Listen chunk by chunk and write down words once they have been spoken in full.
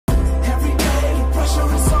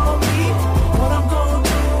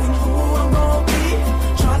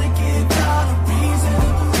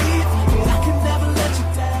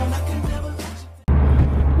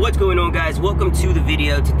welcome to the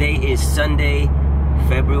video. Today is Sunday,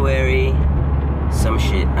 February some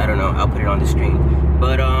shit, I don't know, I'll put it on the screen.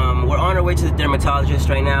 But we're on our way to the dermatologist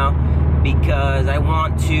right now because I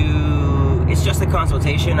want to, it's just a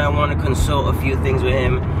consultation. I want to consult a few things with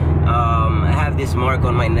him. I have this mark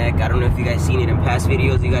on my neck. I don't know if you guys seen it in past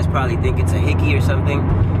videos. You guys probably think it's a hickey or something,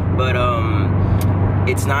 but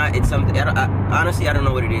it's not. It's something, honestly I don't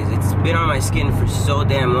know what it is. It's been on my skin for so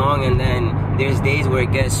damn long, and then there's days where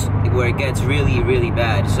it gets really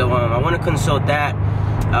bad. So I want to consult that.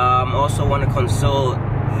 Also want to consult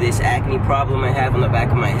this acne problem I have on the back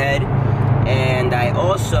of my head, and I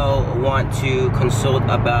also want to consult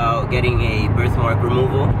about getting a birthmark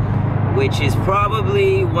removal, which is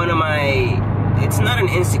probably one of my, it's not an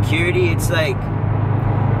insecurity, it's like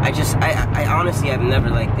I honestly, I've never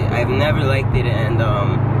liked it. I've never liked it, and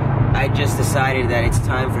I just decided that it's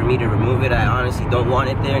time for me to remove it. I honestly don't want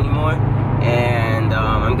it there anymore, and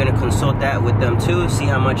I'm gonna consult that with them too, see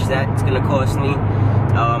how much that's gonna cost me.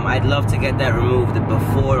 I'd love to get that removed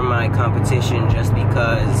before my competition, just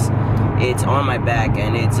because it's on my back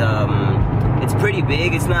and it's pretty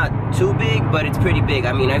big. It's not too big, but it's pretty big.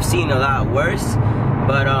 I mean, I've seen a lot worse,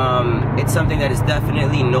 but it's something that is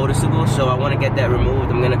definitely noticeable, so I want to get that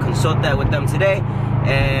removed. I'm going to consult that with them today,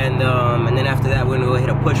 and then after that we're going to go hit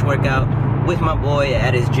a push workout with my boy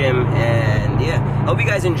at his gym. And yeah, hope you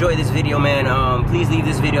guys enjoy this video, man. Please leave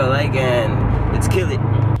this video a like and let's kill it.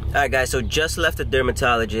 Alright guys, so just left the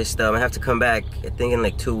dermatologist. I have to come back, I think, in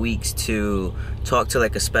like 2 weeks to talk to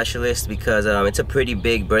like a specialist, because it's a pretty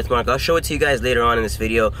big birthmark. I'll show it to you guys later on in this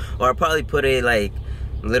video, or I'll probably put a like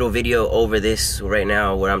little video over this right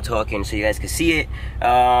now where I'm talking so you guys can see it.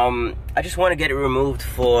 I just want to get it removed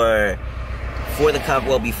before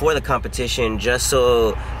the competition, just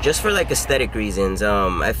for like aesthetic reasons.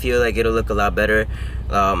 I feel like it'll look a lot better,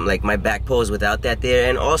 like my back pose without that there.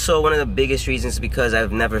 And also one of the biggest reasons is because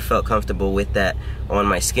I've never felt comfortable with that on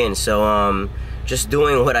my skin. So just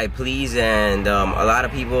doing what I please, and a lot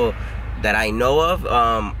of people that I know of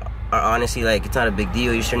are honestly like, it's not a big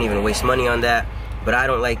deal, you shouldn't even waste money on that. But I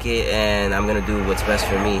don't like it, and I'm gonna do what's best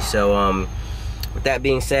for me. So with that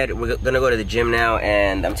being said, we're gonna go to the gym now,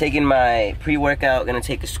 and I'm taking my pre-workout. Gonna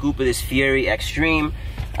take a scoop of this Fury Extreme.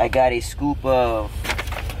 I got a scoop of,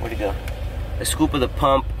 where'd it go? A scoop of the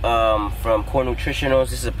pump from Core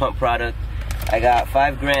Nutritionals. This is a pump product. I got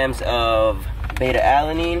 5 grams of beta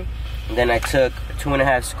alanine, and then I took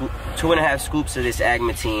 2.5 scoops of this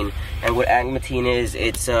agmatine. And what agmatine is,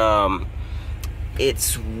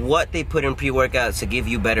 it's what they put in pre-workouts to give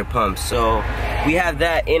you better pumps. So we have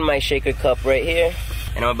that in my shaker cup right here,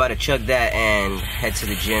 and I'm about to chug that and head to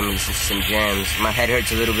the gym, listen to some jams. My head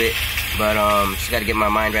hurts a little bit, but just gotta get my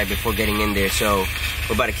mind right before getting in there. So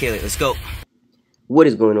we're about to kill it. Let's go. What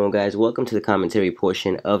is going on, guys? Welcome to the commentary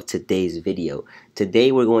portion of today's video.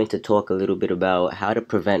 Today we're going to talk a little bit about how to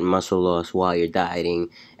prevent muscle loss while you're dieting,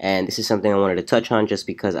 and this is something I wanted to touch on just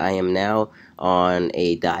because I am now on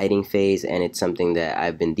a dieting phase, and it's something that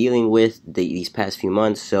I've been dealing with these past few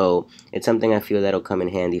months, so it's something I feel that'll come in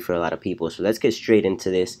handy for a lot of people. So let's get straight into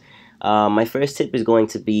this. My first tip is going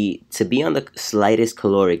to be on the slightest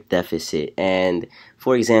caloric deficit. And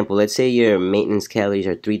for example, let's say your maintenance calories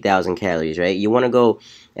are 3,000 calories, right? You want to go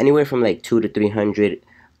anywhere from like 200 to 300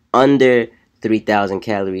 under 3,000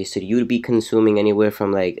 calories. So you'd be consuming anywhere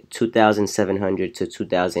from like 2,700 to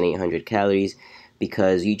 2,800 calories,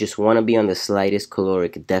 because you just want to be on the slightest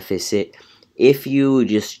caloric deficit. If you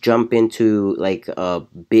just jump into like a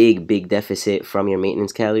big deficit from your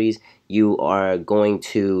maintenance calories, you are going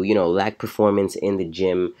to, you know, lack performance in the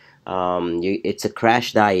gym. It's a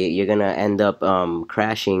crash diet. You're gonna end up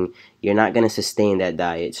crashing. You're not gonna sustain that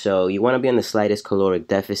diet. So you want to be on the slightest caloric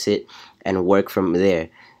deficit and work from there.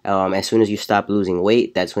 As soon as you stop losing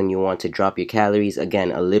weight, that's when you want to drop your calories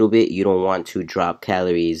again a little bit. You don't want to drop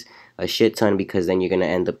calories a shit ton, because then you're gonna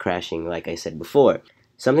end up crashing, like I said before.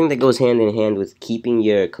 Something that goes hand in hand with keeping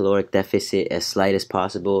your caloric deficit as slight as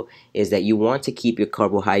possible is that you want to keep your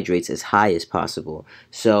carbohydrates as high as possible.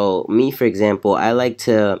 So me, for example, I like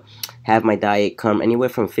to have my diet come anywhere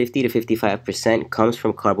from 50 to 55% comes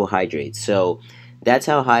from carbohydrates. So that's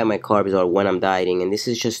how high my carbs are when I'm dieting, and this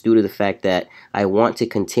is just due to the fact that I want to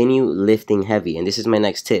continue lifting heavy. And this is my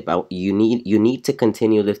next tip. You need to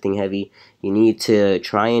continue lifting heavy. You need to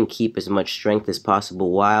try and keep as much strength as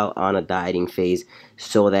possible while on a dieting phase,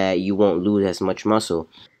 so that you won't lose as much muscle.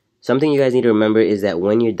 Something you guys need to remember is that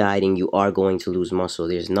when you're dieting, you are going to lose muscle.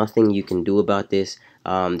 There's nothing you can do about this.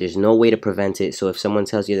 There's no way to prevent it. So if someone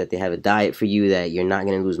tells you that they have a diet for you, that you're not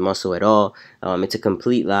going to lose muscle at all, it's a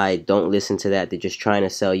complete lie. Don't listen to that. They're just trying to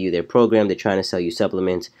sell you their program. They're trying to sell you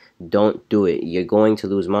supplements. Don't do it. You're going to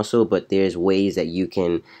lose muscle, but there's ways that you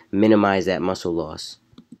can minimize that muscle loss.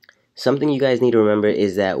 Something you guys need to remember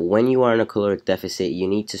is that when you are in a caloric deficit, you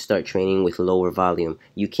need to start training with lower volume.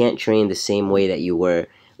 You can't train the same way that you were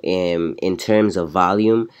in terms of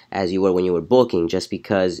volume as you were when you were bulking, just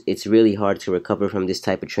because it's really hard to recover from this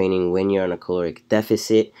type of training when you're on a caloric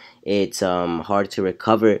deficit. It's hard to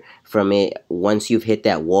recover from it once you've hit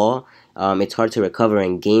that wall. It's hard to recover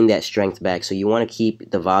and gain that strength back. So you want to keep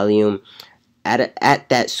the volume at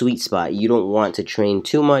that sweet spot. You don't want to train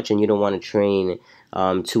too much, and you don't want to train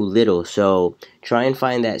too little. So try and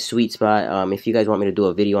find that sweet spot. If you guys want me to do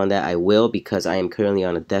a video on that, I will, because I am currently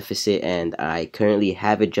on a deficit and I currently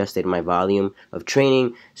have adjusted my volume of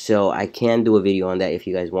training, so I can do a video on that if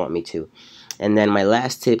you guys want me to. And then my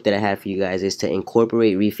last tip that I have for you guys is to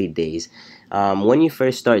incorporate refeed days. When you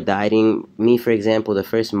first start dieting, me for example, the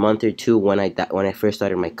first month or two when I first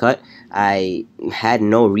started my cut, I had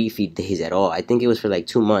no refeed days at all. I think it was for like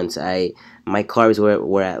 2 months. My carbs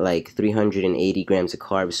were at like 380 grams of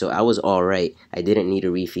carbs, so I was alright. I didn't need a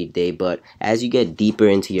refeed day. But as you get deeper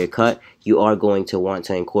into your cut, you are going to want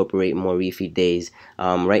to incorporate more refeed days.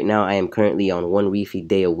 Right now I am currently on 1 refeed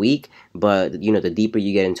day a week, but you know, the deeper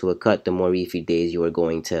you get into a cut, the more refeed days you are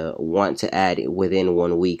going to want to add within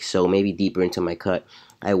 1 week. So maybe deeper into my cut,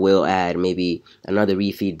 I will add maybe another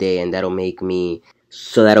refeed day, and that'll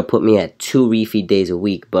put me at 2 refeed days a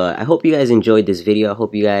week. But I hope you guys enjoyed this video. I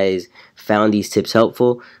hope you guys found these tips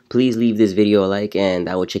helpful. Please leave this video a like, and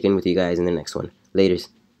I will check in with you guys in the next one. Laters.